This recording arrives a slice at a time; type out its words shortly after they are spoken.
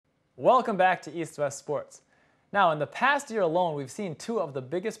Welcome back to East West Sports. Now, in the past year alone, we've seen two of the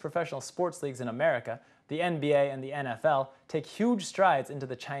biggest professional sports leagues in America, the NBA and the NFL, take huge strides into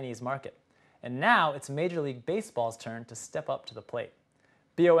the Chinese market. And now it's Major League Baseball's turn to step up to the plate.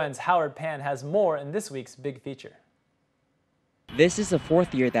 BON's Howard Pan has more in this week's big feature. This is the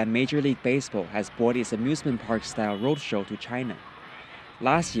fourth year that Major League Baseball has brought its amusement park-style roadshow to China.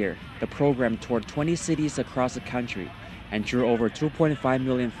 Last year, the program toured 20 cities across the country and drew over 2.5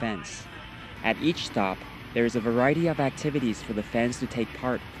 million fans. At each stop, there is a variety of activities for the fans to take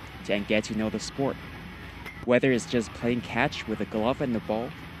part and get to know the sport. Whether it's just playing catch with a glove and a ball,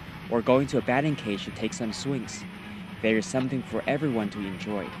 or going to a batting cage to take some swings, there is something for everyone to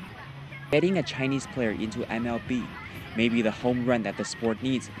enjoy. Getting a Chinese player into MLB may be the home run that the sport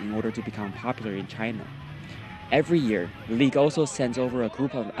needs in order to become popular in China. Every year, the league also sends over a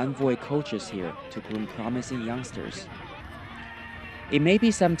group of envoy coaches here to groom promising youngsters. It may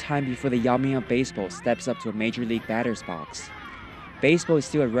be some time before the Yao Ming of baseball steps up to a major league batter's box. Baseball is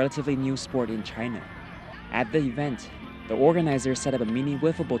still a relatively new sport in China. At the event, the organizers set up a mini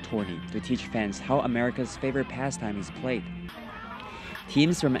wiffle ball tourney to teach fans how America's favorite pastime is played.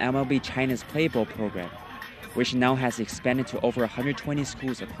 Teams from MLB China's Play Ball program, which now has expanded to over 120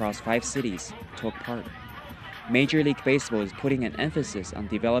 schools across 5 cities, took part. Major League Baseball is putting an emphasis on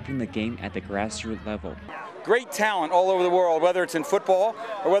developing the game at the grassroots level. Great talent all over the world, whether it's in football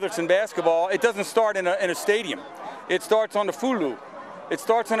or whether it's in basketball. It doesn't start in a stadium. It starts on the Fulu. It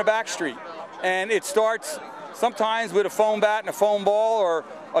starts on a back street. And it starts sometimes with a foam bat and a foam ball or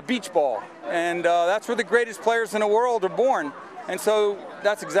a beach ball. And that's where the greatest players in the world are born. And so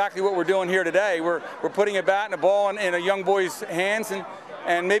that's exactly what we're doing here today. We're putting a bat and a ball in a young boy's hands,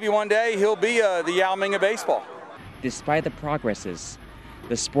 and maybe one day he'll be the Yao Ming of baseball. Despite the progresses,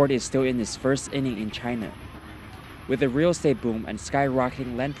 the sport is still in its first inning in China. With the real estate boom and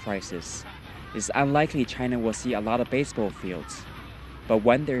skyrocketing land prices, it's unlikely China will see a lot of baseball fields. But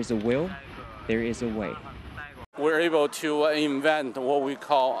when there is a will, there is a way. We're able to invent what we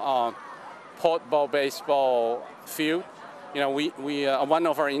call portable baseball field. You know, one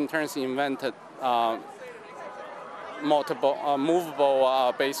of our interns invented multiple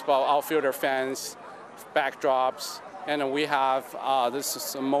movable baseball outfielder fence, backdrops, and we have this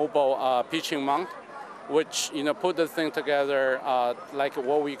is a mobile pitching mount, which put the thing together like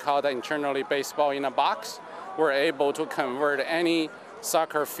what we call the internally baseball in a box. We're able to convert any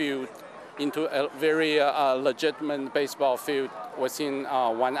soccer field into a very legitimate baseball field within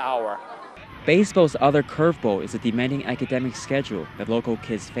 1 hour. Baseball's other curveball is the demanding academic schedule that local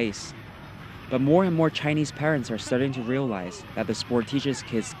kids face. But more and more Chinese parents are starting to realize that the sport teaches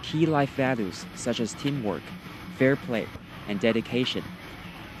kids key life values such as teamwork, fair play, and dedication.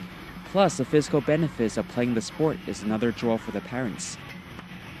 Plus, the physical benefits of playing the sport is another draw for the parents.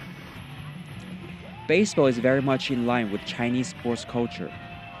 Baseball is very much in line with Chinese sports culture,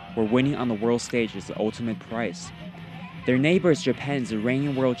 where winning on the world stage is the ultimate prize. Their neighbors Japan is the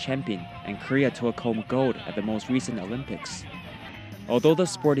reigning world champion, and Korea took home gold at the most recent Olympics. Although the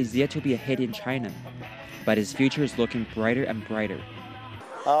sport is yet to be a hit in China, but its future is looking brighter and brighter.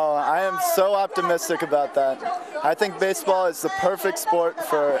 Oh, I am so optimistic about that. I think baseball is the perfect sport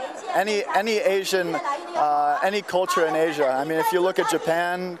for any Asian, any culture in Asia. I mean, if you look at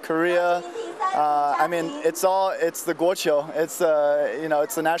Japan, Korea, I mean, it's the guoqiu. It's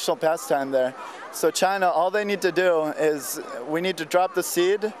the national pastime there. So China, all they need to do is we need to drop the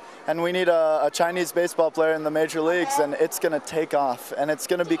seed, and we need a Chinese baseball player in the major leagues, and it's going to take off, and it's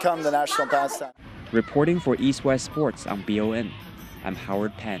going to become the national pastime. Reporting for East West Sports on BON, I'm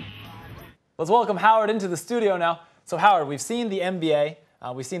Howard Pan. Let's welcome Howard into the studio now. So Howard, we've seen the NBA,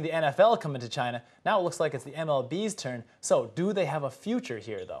 we've seen the NFL come into China. Now it looks like it's the MLB's turn. So do they have a future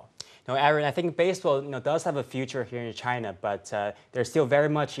here, though? No, Aaron, I think baseball does have a future here in China, but they're still very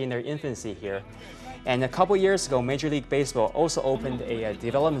much in their infancy here. And a couple years ago, Major League Baseball also opened a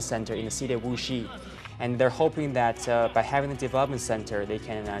development center in the city of Wuxi. And they're hoping that by having the development center, they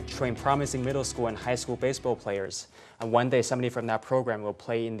can train promising middle school and high school baseball players. And one day, somebody from that program will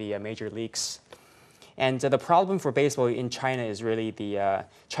play in the major leagues. And the problem for baseball in China is really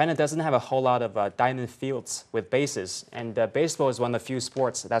China doesn't have a whole lot of diamond fields with bases. And baseball is one of the few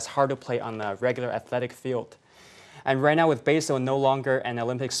sports that's hard to play on a regular athletic field. And right now with baseball no longer an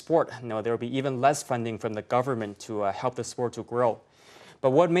Olympic sport, there will be even less funding from the government to help the sport to grow.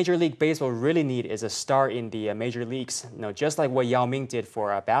 But what Major League Baseball really need is a star in the major leagues, just like what Yao Ming did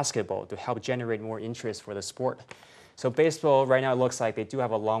for basketball to help generate more interest for the sport. So baseball right now looks like they do have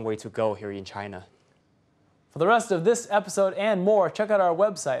a long way to go here in China. For the rest of this episode and more, check out our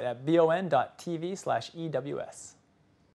website at bon.tv/EWS.